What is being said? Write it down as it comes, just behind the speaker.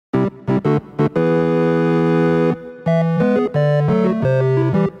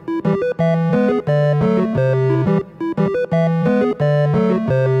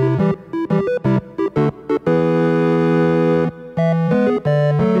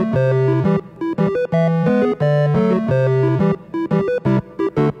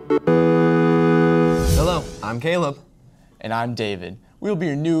I'm David. We'll be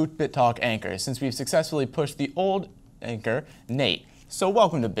your new Bit Talk anchor since we've successfully pushed the old anchor, Nate. So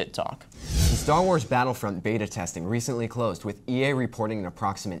welcome to Bit Talk. The Star Wars Battlefront beta testing recently closed, with EA reporting an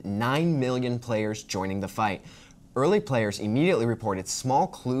approximate 9 million players joining the fight. Early players immediately reported small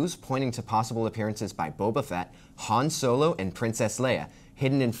clues pointing to possible appearances by Boba Fett, Han Solo, and Princess Leia,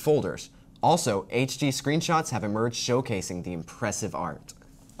 hidden in folders. Also, HD screenshots have emerged showcasing the impressive art.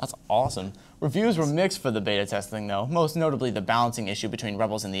 That's awesome. Reviews were mixed for the beta testing though, most notably the balancing issue between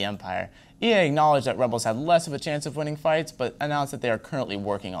Rebels and the Empire. EA acknowledged that Rebels had less of a chance of winning fights, but announced that they are currently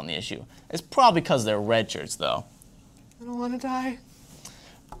working on the issue. It's probably because they're red shirts though. I don't want to die.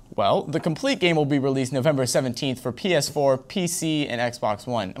 Well, the complete game will be released November 17th for PS4, PC, and Xbox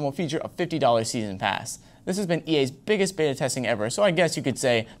One, and will feature a $50 season pass. This has been EA's biggest beta testing ever, so I guess you could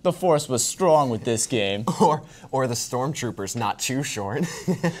say the Force was strong with this game. Or the stormtroopers not too short.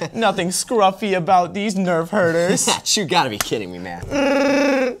 Nothing scruffy about these nerf herders. You gotta be kidding me,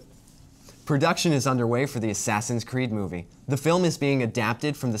 man. Production is underway for the Assassin's Creed movie. The film is being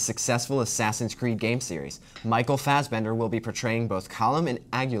adapted from the successful Assassin's Creed game series. Michael Fassbender will be portraying both Callum and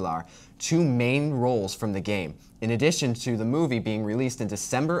Aguilar, two main roles from the game. In addition to the movie being released in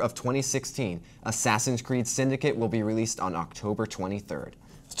December of 2016, Assassin's Creed Syndicate will be released on October 23rd.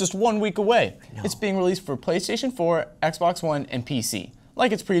 It's just 1 week away. It's being released for PlayStation 4, Xbox One, and PC.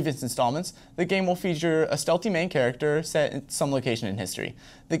 Like its previous installments, the game will feature a stealthy main character set in some location in history.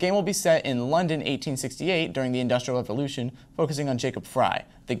 The game will be set in London 1868 during the Industrial Revolution, focusing on Jacob Fry,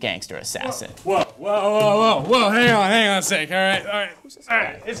 the gangster assassin. Whoa, hang on a sec, all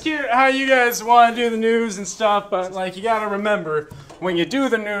right. It's cute how you guys want to do the news and stuff, but like you gotta remember, when you do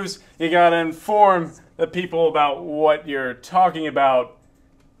the news, you gotta inform the people about what you're talking about.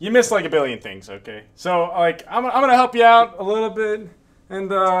 You miss like a billion things, okay? So like, I'm gonna help you out a little bit. And,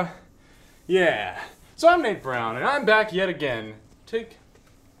 yeah. So I'm Nate Brown, and I'm back yet again. Take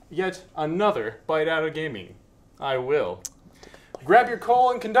yet another bite out of gaming. I will. Grab your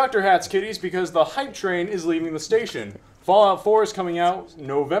coal and conductor hats, kiddies, because the hype train is leaving the station. Fallout 4 is coming out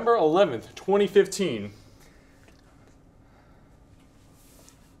November 11th, 2015.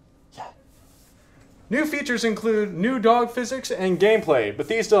 New features include new dog physics and gameplay.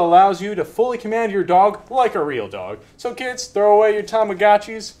 Bethesda allows you to fully command your dog like a real dog. So kids, throw away your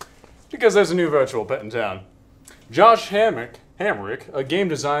Tamagotchis, because there's a new virtual pet in town. Josh Hamrick, a game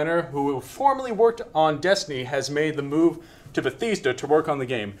designer who formerly worked on Destiny, has made the move to Bethesda to work on the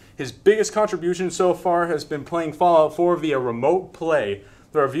game. His biggest contribution so far has been playing Fallout 4 via remote play.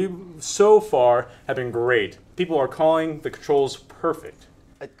 The reviews so far have been great. People are calling the controls perfect.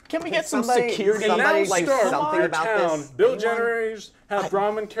 Can we get some security? Somebody like something about town, this? build generators, have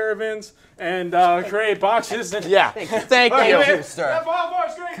Brahmin caravans, and create boxes. And Yeah, thank you. Sir. Fallout 4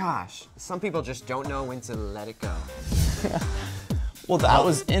 is great. Gosh, some people just don't know when to let it go. Well, that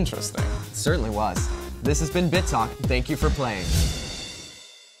was interesting. It certainly was. This has been Bit Talk. Thank you for playing.